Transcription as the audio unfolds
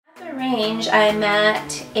The range, I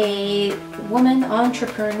met a woman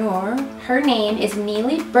entrepreneur. Her name is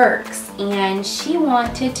Neely Burks, and she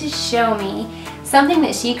wanted to show me something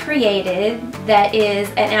that she created that is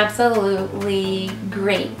an absolutely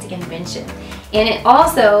great invention. And it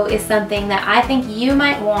also is something that I think you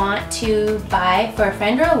might want to buy for a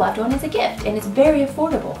friend or a loved one as a gift, and it's very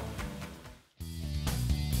affordable.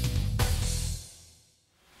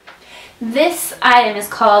 This item is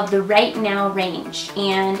called the Right Now range,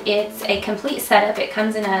 and it's a complete setup. It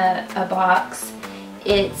comes in a box.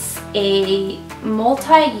 It's a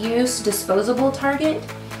multi-use disposable target.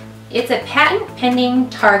 It's a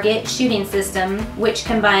patent-pending target shooting system which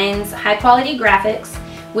combines high-quality graphics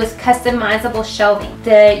with customizable shelving.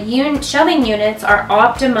 The shelving units are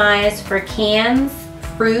optimized for cans,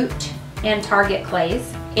 fruit, and target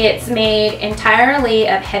clays. It's made entirely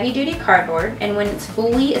of heavy-duty cardboard, and when it's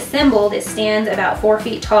fully assembled, it stands about 4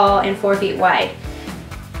 feet tall and 4 feet wide.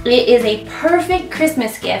 It is a perfect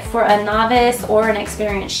Christmas gift for a novice or an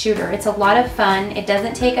experienced shooter. It's a lot of fun. It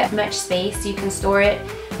doesn't take up much space. You can store it,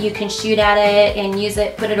 you can shoot at it and use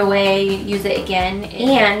it, put it away, use it again.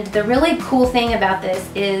 And the really cool thing about this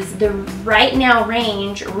is the Right Now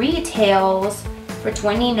range retails for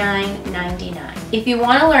 $29.99. If you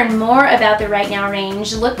want to learn more about the Right Now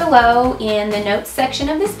range, look below in the notes section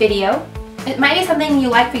of this video. It might be something you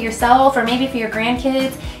like for yourself or maybe for your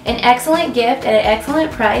grandkids. An excellent gift at an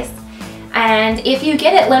excellent price. And if you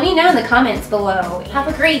get it, let me know in the comments below. Have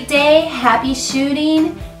a great day. Happy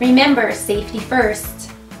shooting. Remember, safety first.